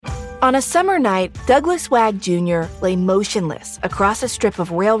On a summer night, Douglas Wag Jr. lay motionless across a strip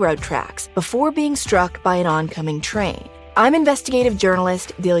of railroad tracks before being struck by an oncoming train. I'm investigative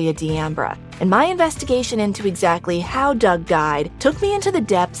journalist Delia D'Ambra, and my investigation into exactly how Doug died took me into the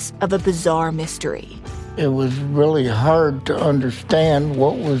depths of a bizarre mystery. It was really hard to understand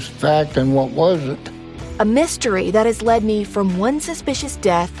what was fact and what wasn't. A mystery that has led me from one suspicious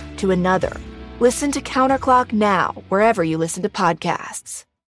death to another. Listen to Counterclock now, wherever you listen to podcasts.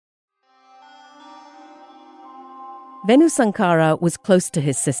 Venu Sankara was close to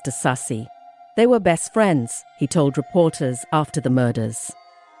his sister Sasi. They were best friends, he told reporters after the murders.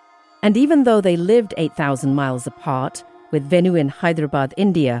 And even though they lived 8,000 miles apart, with Venu in Hyderabad,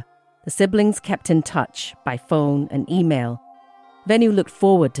 India, the siblings kept in touch by phone and email. Venu looked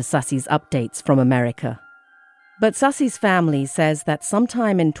forward to Sasi's updates from America. But Sasi's family says that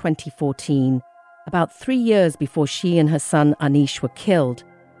sometime in 2014, about 3 years before she and her son Anish were killed,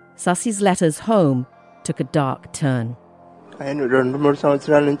 Sasi's letters home took a dark turn.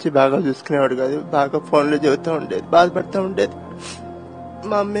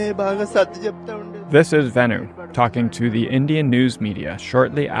 This is Venu talking to the Indian news media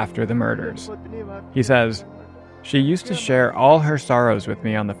shortly after the murders. He says, "She used to share all her sorrows with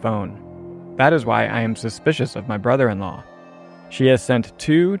me on the phone. That is why I am suspicious of my brother-in-law. She has sent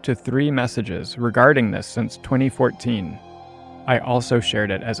 2 to 3 messages regarding this since 2014. I also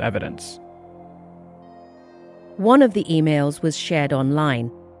shared it as evidence." One of the emails was shared online.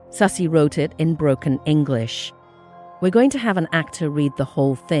 Sasi wrote it in broken English. We're going to have an actor read the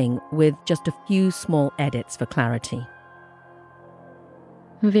whole thing with just a few small edits for clarity.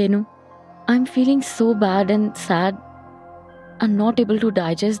 Venu, I'm feeling so bad and sad and not able to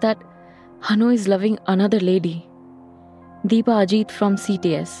digest that Hanu is loving another lady, Deepa Ajit from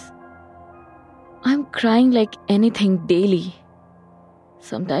CTS. I'm crying like anything daily.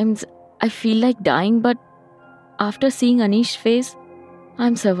 Sometimes I feel like dying, but after seeing Anish's face,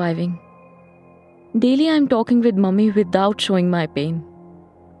 I'm surviving. Daily I'm talking with Mummy without showing my pain.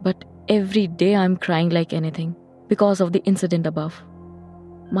 But every day I'm crying like anything because of the incident above.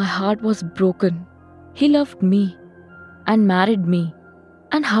 My heart was broken. He loved me and married me.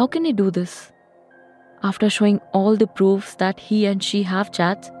 And how can he do this? After showing all the proofs that he and she have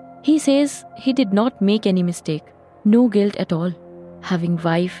chats, he says he did not make any mistake. No guilt at all. Having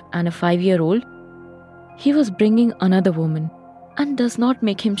wife and a 5-year-old, he was bringing another woman and does not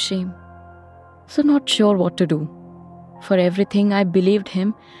make him shame. So not sure what to do. For everything I believed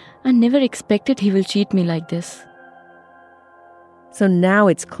him and never expected he will cheat me like this. So now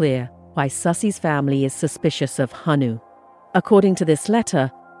it's clear why Sasi's family is suspicious of Hanu. According to this letter,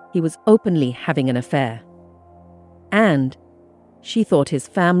 he was openly having an affair. And she thought his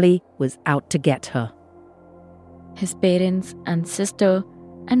family was out to get her. His parents and sister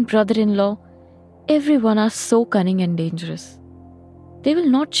and brother-in-law, everyone are so cunning and dangerous. They will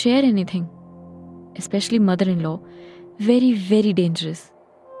not share anything. Especially mother-in-law, very, very dangerous.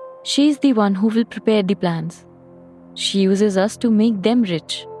 She is the one who will prepare the plans. She uses us to make them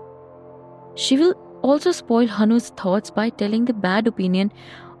rich. She will also spoil Hanu's thoughts by telling the bad opinion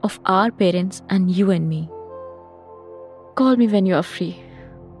of our parents and you and me. Call me when you are free.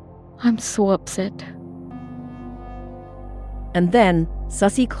 I'm so upset. And then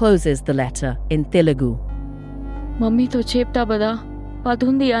Sasi closes the letter in Telugu. Mummy to chepta bada,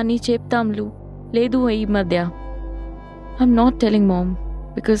 padundi ani cheptamlu, ledu ei madya. I'm not telling Mom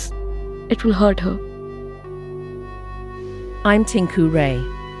because it will hurt her. I'm Tinku Ray.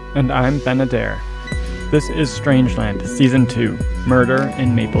 And I'm Ben Adair. This is Strangeland, Season 2, Murder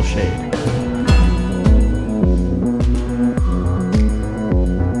in Maple Shade.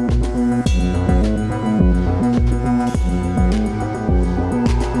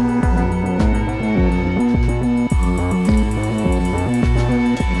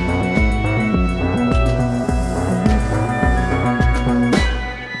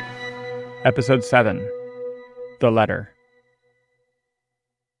 Episode 7, The Letter.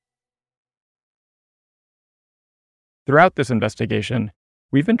 Throughout this investigation,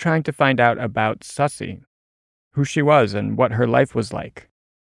 we've been trying to find out about Sasi, who she was and what her life was like.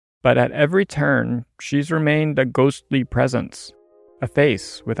 But at every turn, she's remained a ghostly presence, a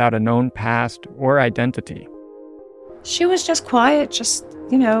face without a known past or identity. She was just quiet, just,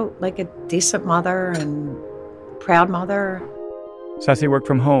 like a decent mother and proud mother. Sasi worked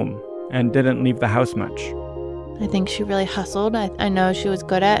from home and didn't leave the house much. I think she really hustled. I know she was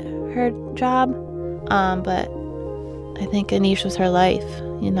good at her job, but I think Anish was her life,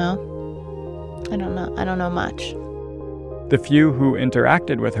 I don't know much. The few who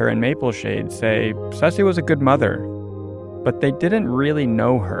interacted with her in Maple Shade say Sasi was a good mother, but they didn't really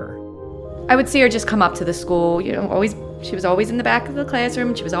know her. I would see her just come up to the school, she was always in the back of the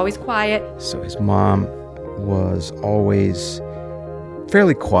classroom. She was always quiet. So his mom was always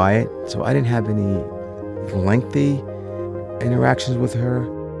fairly quiet, so I didn't have any lengthy interactions with her.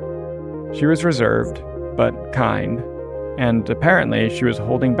 She was reserved, but kind, and apparently she was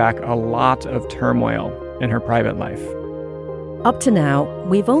holding back a lot of turmoil in her private life. Up to now,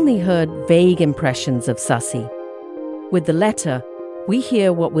 we've only heard vague impressions of Sasi. With the letter, we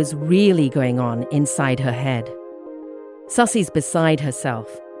hear what was really going on inside her head. Sasi's beside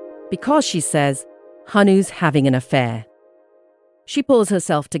herself because she says Hanu's having an affair. She pulls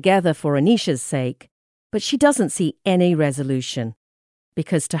herself together for Anish's sake, but she doesn't see any resolution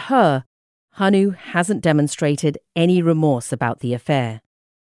because to her, Hanu hasn't demonstrated any remorse about the affair.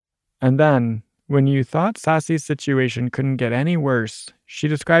 And then, when you thought Sasi's situation couldn't get any worse, she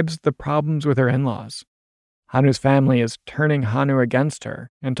describes the problems with her in-laws. Hanu's family is turning Hanu against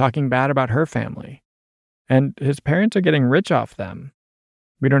her and talking bad about her family. And his parents are getting rich off them.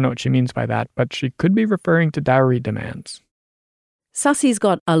 We don't know what she means by that, but she could be referring to dowry demands. Sasi's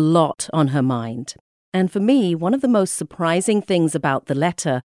got a lot on her mind. And for me, one of the most surprising things about the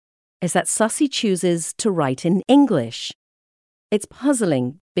letter is that Sasi chooses to write in English. It's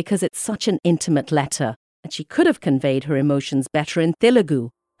puzzling because it's such an intimate letter, and she could have conveyed her emotions better in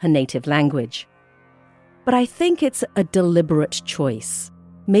Telugu, her native language. But I think it's a deliberate choice.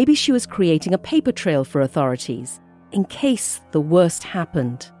 Maybe she was creating a paper trail for authorities, in case the worst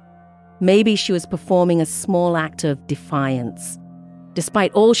happened. Maybe she was performing a small act of defiance.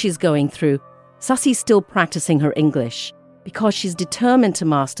 Despite all she's going through, Sasi's still practicing her English because she's determined to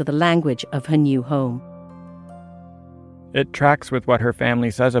master the language of her new home. It tracks with what her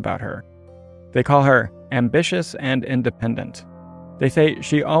family says about her. They call her ambitious and independent. They say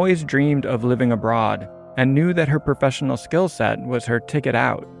she always dreamed of living abroad and knew that her professional skill set was her ticket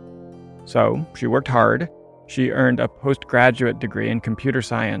out. So she worked hard. She earned a postgraduate degree in computer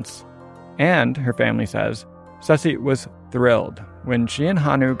science. And, her family says, Sasi was thrilled when she and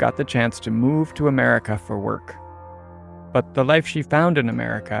Hanu got the chance to move to America for work. But the life she found in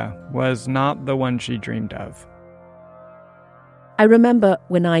America was not the one she dreamed of. I remember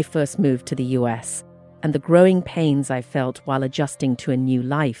when I first moved to the US and the growing pains I felt while adjusting to a new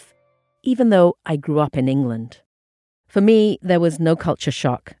life, even though I grew up in England. For me, there was no culture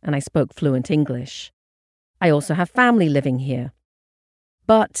shock and I spoke fluent English. I also have family living here.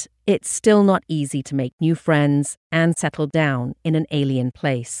 But it's still not easy to make new friends and settle down in an alien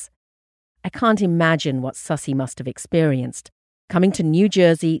place. I can't imagine what Sasi must have experienced, coming to New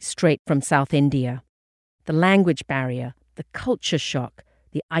Jersey straight from South India. The language barrier, the culture shock,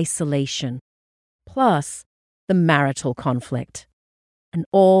 the isolation, plus the marital conflict, and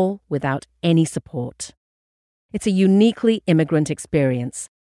all without any support. It's a uniquely immigrant experience,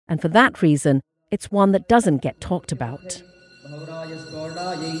 and for that reason, it's one that doesn't get talked about.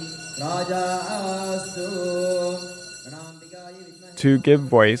 To give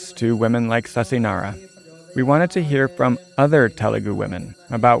voice to women like Sasi Nara, we wanted to hear from other Telugu women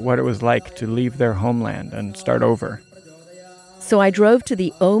about what it was like to leave their homeland and start over. So I drove to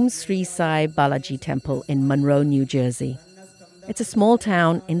the Om Sri Sai Balaji Temple in Monroe, New Jersey. It's a small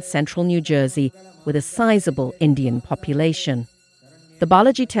town in central New Jersey with a sizable Indian population. The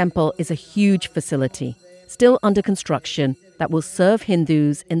Balaji Temple is a huge facility, still under construction, that will serve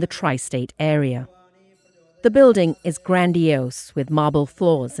Hindus in the tri-state area. The building is grandiose with marble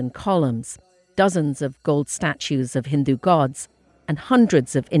floors and columns, dozens of gold statues of Hindu gods, and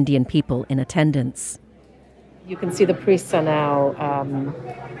hundreds of Indian people in attendance. You can see the priests are now,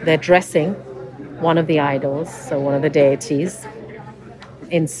 they're dressing one of the idols, so one of the deities,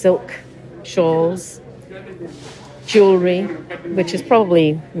 in silk shawls, jewelry, which is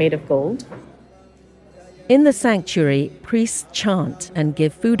probably made of gold. In the sanctuary, priests chant and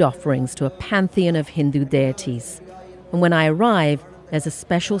give food offerings to a pantheon of Hindu deities. And when I arrive, there's a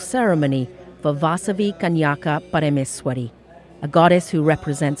special ceremony for Vasavi Kanyaka Parameswari, a goddess who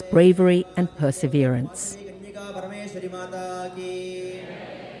represents bravery and perseverance.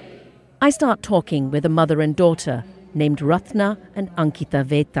 I start talking with a mother and daughter named Ratna and Ankita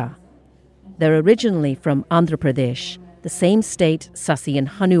Veta. They're originally from Andhra Pradesh, the same state Sasi and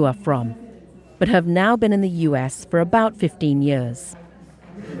Hanu are from, but have now been in the US for about 15 years.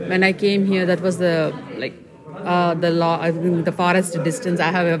 When I came here, that was the farthest distance I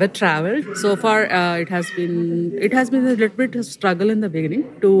have ever traveled. So far, it has been a little bit of struggle in the beginning.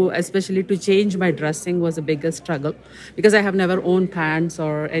 Especially to change my dressing was the biggest struggle because I have never owned pants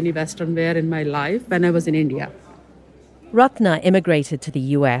or any Western wear in my life when I was in India. Ratna immigrated to the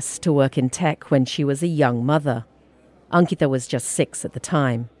US to work in tech when she was a young mother. Ankita was just 6 at the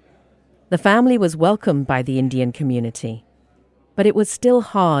time. The family was welcomed by the Indian community. But it was still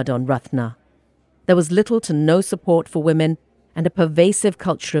hard on Ratna. There was little to no support for women and a pervasive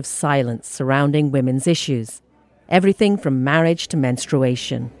culture of silence surrounding women's issues. Everything from marriage to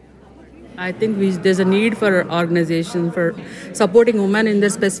menstruation. I think there's a need for organizations for supporting women in their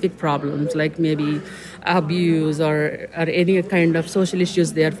specific problems, like maybe abuse or any kind of social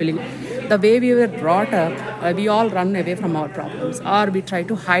issues they are feeling. The way we were brought up, we all run away from our problems, or we try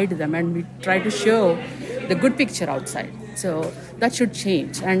to hide them and we try to show the good picture outside. So that should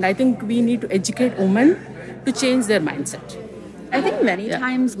change. And I think we need to educate women to change their mindset. I think many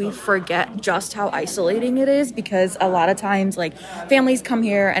times we forget just how isolating it is, because a lot of times, like, families come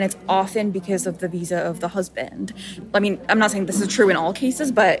here and it's often because of the visa of the husband. I mean, I'm not saying this is true in all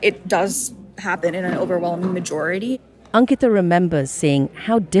cases, but it does happen in an overwhelming majority. Ankita remembers seeing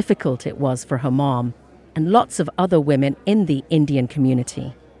how difficult it was for her mom and lots of other women in the Indian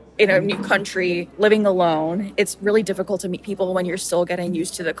community. In a new country, living alone, it's really difficult to meet people when you're still getting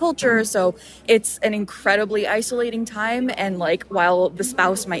used to the culture. So it's an incredibly isolating time. And like, while the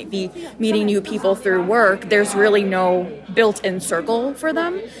spouse might be meeting new people through work, there's really no built-in circle for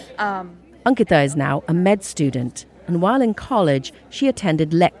them. Ankita is now a med student, and while in college, she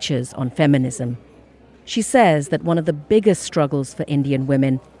attended lectures on feminism. She says that one of the biggest struggles for Indian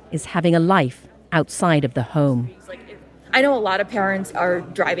women is having a life outside of the home. I know a lot of parents are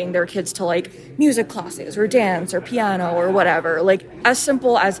driving their kids to like music classes or dance or piano or whatever, like as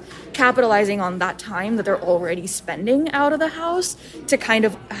simple as capitalizing on that time that they're already spending out of the house to kind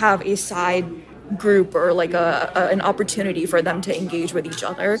of have a side group or like an opportunity for them to engage with each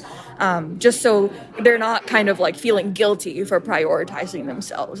other, just so they're not kind of like feeling guilty for prioritizing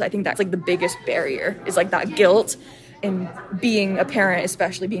themselves. I think that's like the biggest barrier, is like that guilt in being a parent,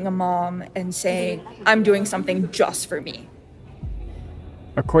 especially being a mom, and saying, I'm doing something just for me.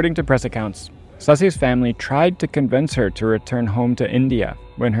 According to press accounts, Sasi's family tried to convince her to return home to India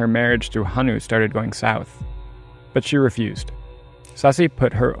when her marriage to Hanu started going south. But she refused. Sasi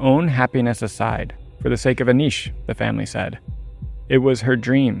put her own happiness aside for the sake of Anish, the family said. It was her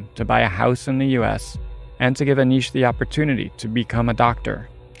dream to buy a house in the US and to give Anish the opportunity to become a doctor.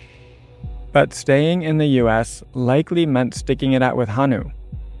 But staying in the US likely meant sticking it out with Hanu.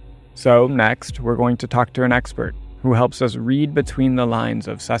 So next, we're going to talk to an expert who helps us read between the lines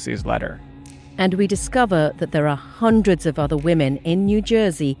of Sasi's letter. And we discover that there are hundreds of other women in New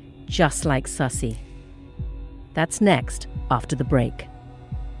Jersey just like Sasi. That's next, after the break.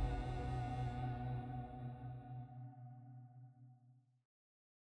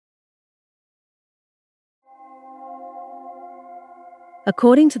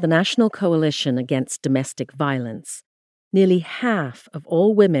 According to the National Coalition Against Domestic Violence, nearly half of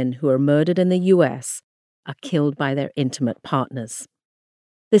all women who are murdered in the US are killed by their intimate partners.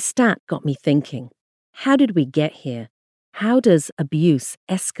 This stat got me thinking, how did we get here? How does abuse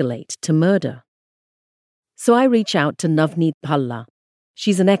escalate to murder? So I reach out to Navneet Bhalla.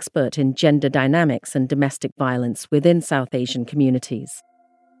 She's an expert in gender dynamics and domestic violence within South Asian communities.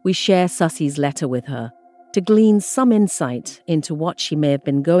 We share Sasi's letter with her to glean some insight into what she may have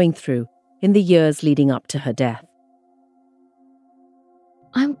been going through in the years leading up to her death.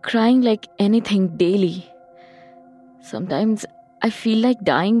 I'm crying like anything daily. Sometimes I feel like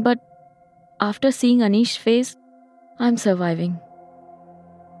dying, but after seeing Anish's face, I'm surviving.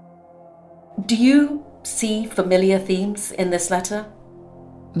 Do you see familiar themes in this letter?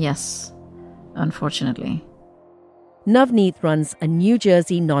 Yes, unfortunately. Navneet runs a New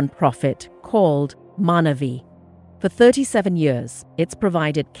Jersey nonprofit called Manavi. For 37 years, it's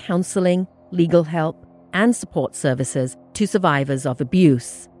provided counseling, legal help, and support services to survivors of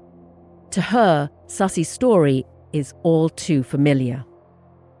abuse. To her, Sasi's story is all too familiar.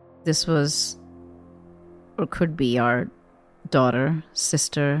 This was, or could be, our daughter,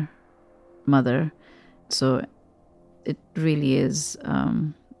 sister, mother. So it really is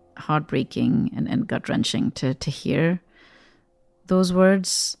heartbreaking and gut-wrenching to hear those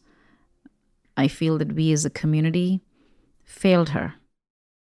words. I feel that we as a community failed her.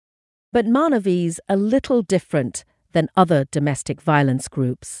 But Manavi's a little different than other domestic violence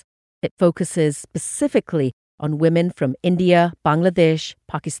groups. It focuses specifically on women from India, Bangladesh,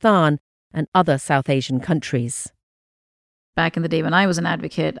 Pakistan, and other South Asian countries. Back in the day when I was an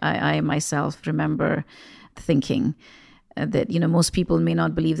advocate, I myself remember thinking that, most people may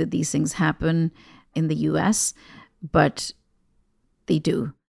not believe that these things happen in the US, but they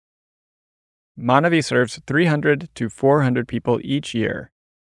do. Manavi serves 300 to 400 people each year.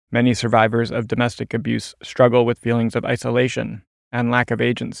 Many survivors of domestic abuse struggle with feelings of isolation and lack of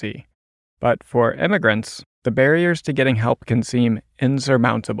agency. But for immigrants, the barriers to getting help can seem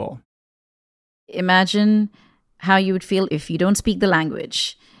insurmountable. Imagine how you would feel if you don't speak the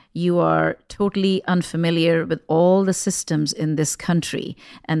language. You are totally unfamiliar with all the systems in this country,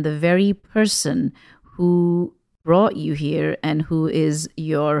 and the very person who brought you here and who is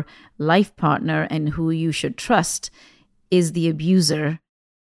your life partner and who you should trust is the abuser.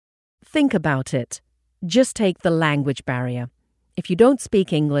 Think about it. Just take the language barrier. If you don't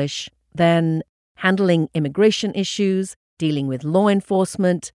speak English, then handling immigration issues, dealing with law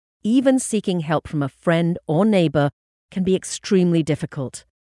enforcement, even seeking help from a friend or neighbor can be extremely difficult,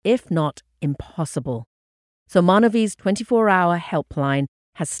 if not impossible. So Manavi's 24-hour helpline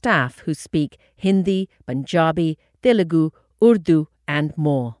has staff who speak Hindi, Punjabi, Telugu, Urdu, and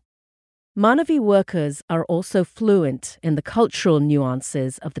more. Manavi workers are also fluent in the cultural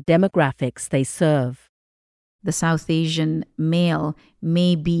nuances of the demographics they serve. The South Asian male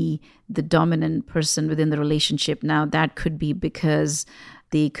may be the dominant person within the relationship. Now, that could be because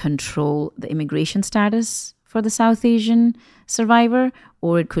they control the immigration status for the South Asian survivor,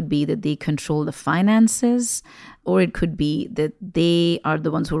 or it could be that they control the finances, or it could be that they are the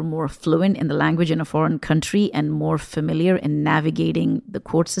ones who are more fluent in the language in a foreign country and more familiar in navigating the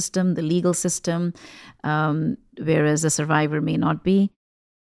court system, the legal system, whereas the survivor may not be.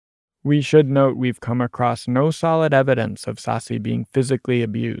 We should note we've come across no solid evidence of Sasi being physically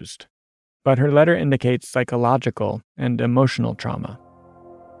abused, but her letter indicates psychological and emotional trauma.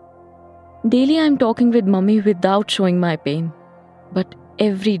 Daily I'm talking with Mummy without showing my pain. But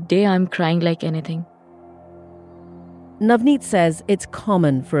every day I'm crying like anything. Navneet says it's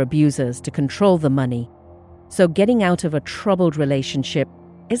common for abusers to control the money. So getting out of a troubled relationship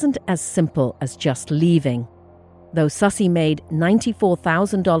isn't as simple as just leaving. Though Sasi made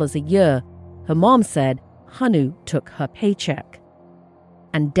 $94,000 a year, her mom said Hanu took her paycheck.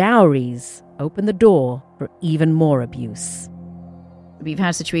 And dowries open the door for even more abuse. We've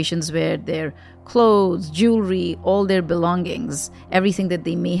had situations where their clothes, jewelry, all their belongings, everything that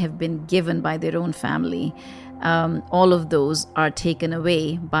they may have been given by their own family, all of those are taken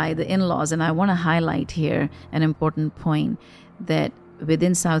away by the in-laws. And I want to highlight here an important point that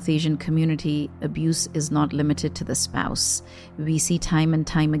within South Asian community, abuse is not limited to the spouse. We see time and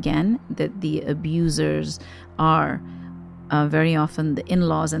time again that the abusers are very often the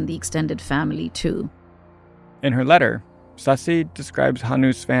in-laws and the extended family too. In her letter, Sasi describes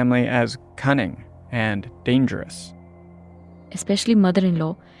Hanu's family as cunning and dangerous. Especially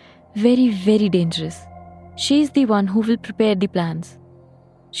mother-in-law, very, very dangerous. She's the one who will prepare the plans.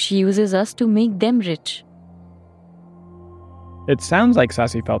 She uses us to make them rich. It sounds like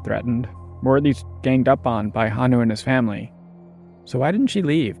Sasi felt threatened, or at least ganged up on by Hanu and his family. So why didn't she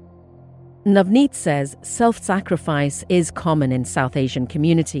leave? Navneet says self-sacrifice is common in South Asian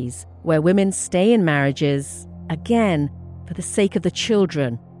communities, where women stay in marriages, again, for the sake of the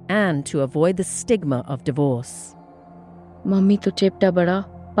children and to avoid the stigma of divorce. Mummy to chepta bada,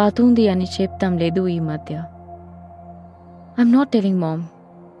 patundi ani cheptam ledu I madya. I'm not telling Mom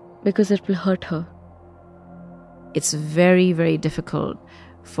because it will hurt her. It's very, very difficult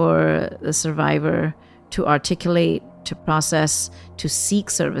for the survivor to articulate, to process, to seek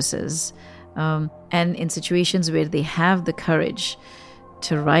services. And in situations where they have the courage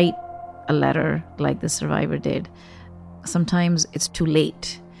to write a letter like the survivor did, sometimes it's too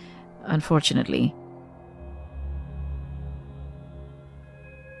late, unfortunately.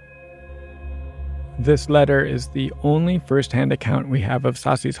 This letter is the only first-hand account we have of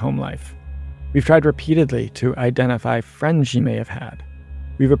Sasi's home life. We've tried repeatedly to identify friends she may have had.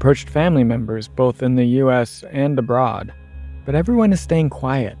 We've approached family members both in the U.S. and abroad, but everyone is staying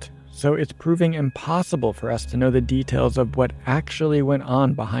quiet, so it's proving impossible for us to know the details of what actually went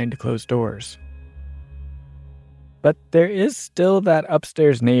on behind closed doors. But there is still that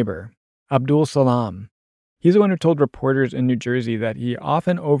upstairs neighbor, Abdul Salam. He's the one who told reporters in New Jersey that he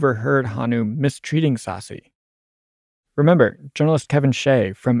often overheard Hanu mistreating Sasi. Remember, journalist Kevin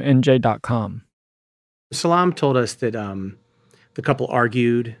Shea from NJ.com. Salam told us that the couple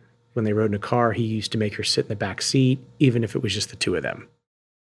argued when they rode in a car. He used to make her sit in the back seat, even if it was just the two of them.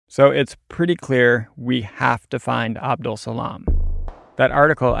 So it's pretty clear we have to find Abdul Salam. That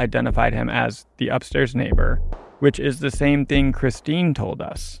article identified him as the upstairs neighbor, which is the same thing Christine told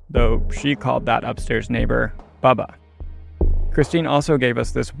us, though she called that upstairs neighbor Bubba. Christine also gave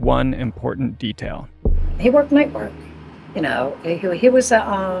us this one important detail. He worked night work. You know, he was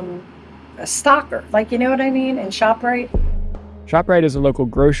a stalker, like, you know what I mean, in ShopRite. ShopRite is a local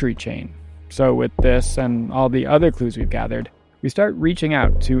grocery chain. So with this and all the other clues we've gathered, we start reaching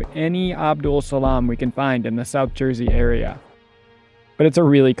out to any Abdul Salam we can find in the South Jersey area. But it's a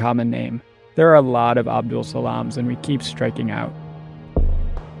really common name. There are a lot of Abdul Salams, and we keep striking out.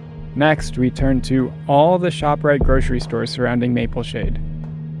 Next, we turn to all the ShopRite grocery stores surrounding Mapleshade.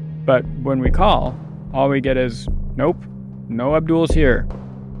 But when we call, all we get is, nope, no Abdul's here.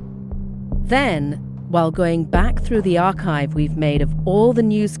 Then, while going back through the archive we've made of all the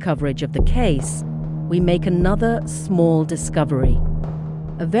news coverage of the case, we make another small discovery.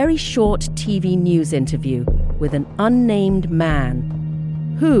 A very short TV news interview with an unnamed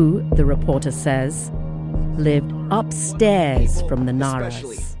man who, the reporter says, lived upstairs from the Naras.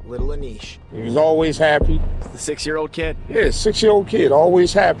 Especially little Anish. He was always happy. The 6-year-old kid? Yeah, 6-year-old kid,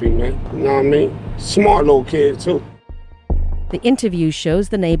 always happy, man. You know what I mean? Smart little kid, too. The interview shows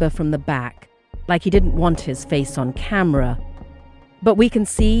the neighbor from the back, like he didn't want his face on camera. But we can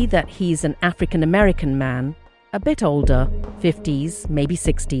see that he's an African-American man, a bit older, 50s, maybe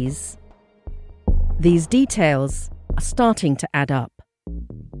 60s. These details are starting to add up.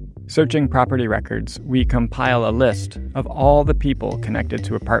 Searching property records, we compile a list of all the people connected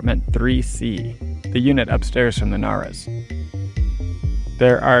to apartment 3C, the unit upstairs from the Naras.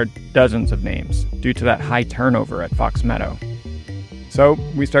 There are dozens of names due to that high turnover at Fox Meadow. So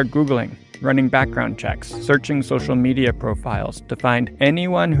we start Googling, running background checks, searching social media profiles to find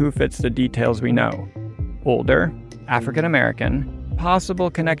anyone who fits the details we know. Older, African American,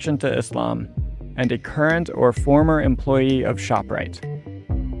 possible connection to Islam, and a current or former employee of ShopRite.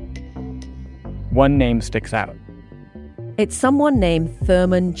 One name sticks out. It's someone named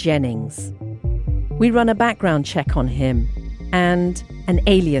Thurman Jennings. We run a background check on him, and an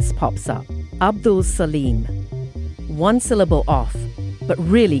alias pops up, Abdul Salim. One syllable off, but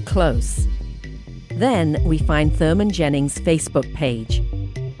really close. Then we find Thurman Jennings' Facebook page.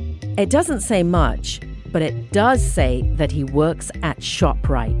 It doesn't say much, but it does say that he works at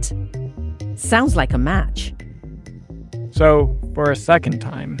ShopRite. Sounds like a match. So, for a second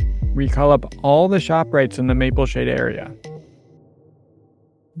time, we call up all the ShopRites in the Mapleshade area.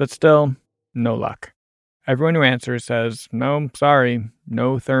 But still, no luck. Everyone who answers says, no, sorry,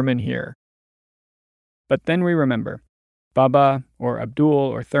 no Thurman here. But then we remember, Baba or Abdul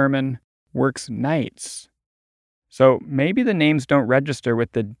or Thurman works nights. So maybe the names don't register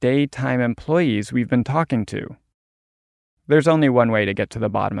with the daytime employees we've been talking to. There's only one way to get to the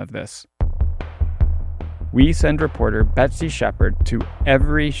bottom of this. We send reporter Betsy Shepard to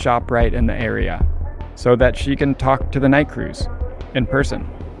every ShopRite in the area so that she can talk to the night crews in person.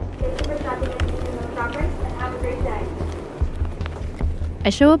 I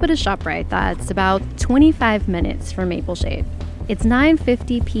show up at a ShopRite that's about 25 minutes from Mapleshade. It's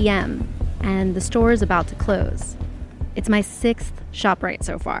 9:50 p.m., and the store is about to close. It's my 6th ShopRite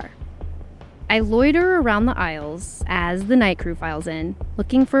so far. I loiter around the aisles as the night crew files in,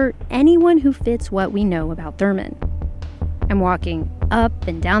 looking for anyone who fits what we know about Thurman. I'm walking up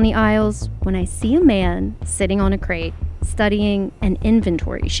and down the aisles when I see a man sitting on a crate, studying an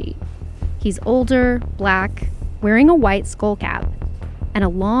inventory sheet. He's older, black, wearing a white skull cap, and a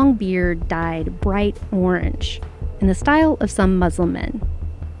long beard dyed bright orange, in the style of some Muslim men.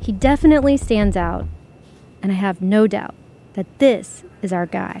 He definitely stands out, and I have no doubt that this is our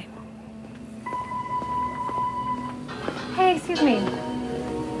guy. Hey, excuse me.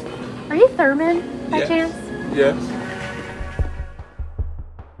 Are you Thurman, by chance? Yes.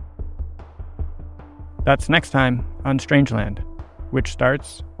 That's next time on Strangeland, which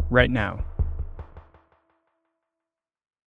starts right now.